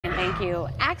Thank you.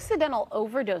 Accidental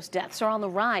overdose deaths are on the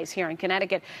rise here in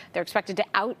Connecticut. They're expected to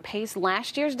outpace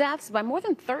last year's deaths by more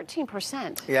than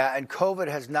 13%. Yeah, and COVID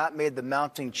has not made the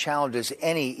mounting challenges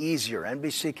any easier.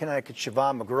 NBC Connecticut's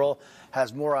Siobhan McGurl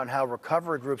has more on how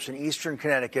recovery groups in eastern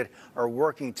Connecticut are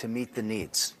working to meet the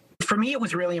needs. For me, it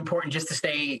was really important just to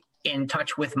stay in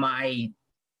touch with my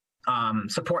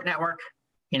support network.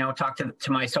 You know, talk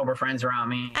to my sober friends around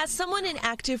me. As someone in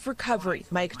active recovery,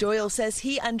 Mike Doyle says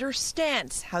he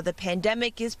understands how the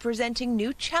pandemic is presenting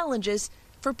new challenges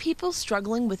for people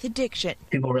struggling with addiction.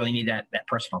 People really need that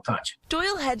personal touch.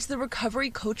 Doyle heads the Recovery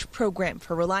Coach program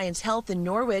for Reliance Health in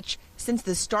Norwich. Since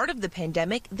the start of the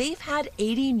pandemic, they've had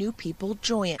 80 new people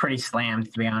join. Pretty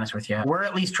slammed, to be honest with you. We're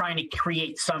at least trying to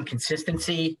create some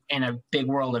consistency in a big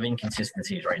world of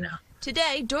inconsistencies right now.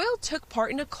 Today, Doyle took part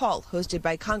in a call hosted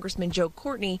by Congressman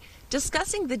Courtney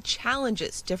discussing the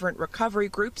challenges different recovery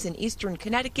groups in eastern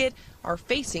Connecticut are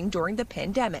facing during the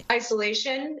pandemic.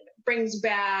 Isolation brings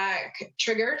back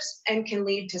triggers and can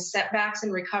lead to setbacks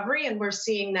in recovery, and we're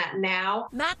seeing that now.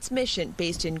 Matt's Mission,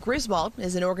 based in Griswold,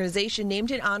 is an organization named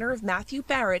in honor of Matthew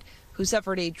Barrett, who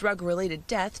suffered a drug-related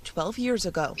death 12 years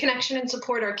ago. Connection and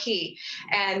support are key,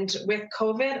 and with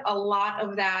COVID, a lot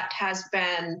of that has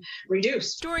been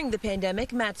reduced. During the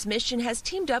pandemic, Matt's Mission has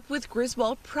teamed up with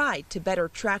Griswold Pride to better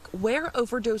track where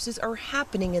overdoses are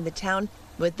happening in the town.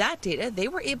 With that data, they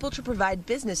were able to provide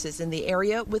businesses in the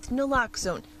area with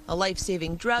naloxone, a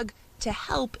life-saving drug, to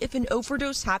help if an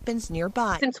overdose happens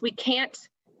nearby. Since we can't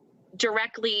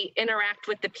directly interact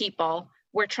with the people,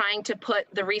 we're trying to put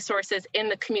the resources in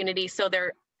the community so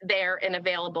they're there and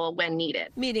available when needed.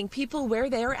 Meeting people where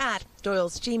they are at.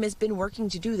 Doyle's team has been working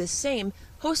to do the same,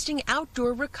 hosting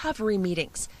outdoor recovery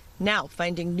meetings. Now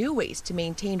finding new ways to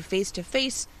maintain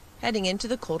face-to-face heading into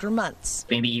the colder months.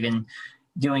 Maybe even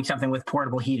doing something with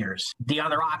portable heaters. The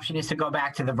other option is to go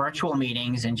back to the virtual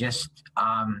meetings and just,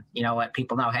 let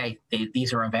people know, hey,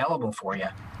 these are available for you.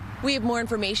 We have more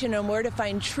information on where to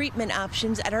find treatment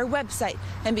options at our website,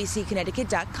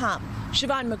 NBCConnecticut.com.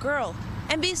 Siobhan McGurl,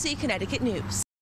 NBC Connecticut News.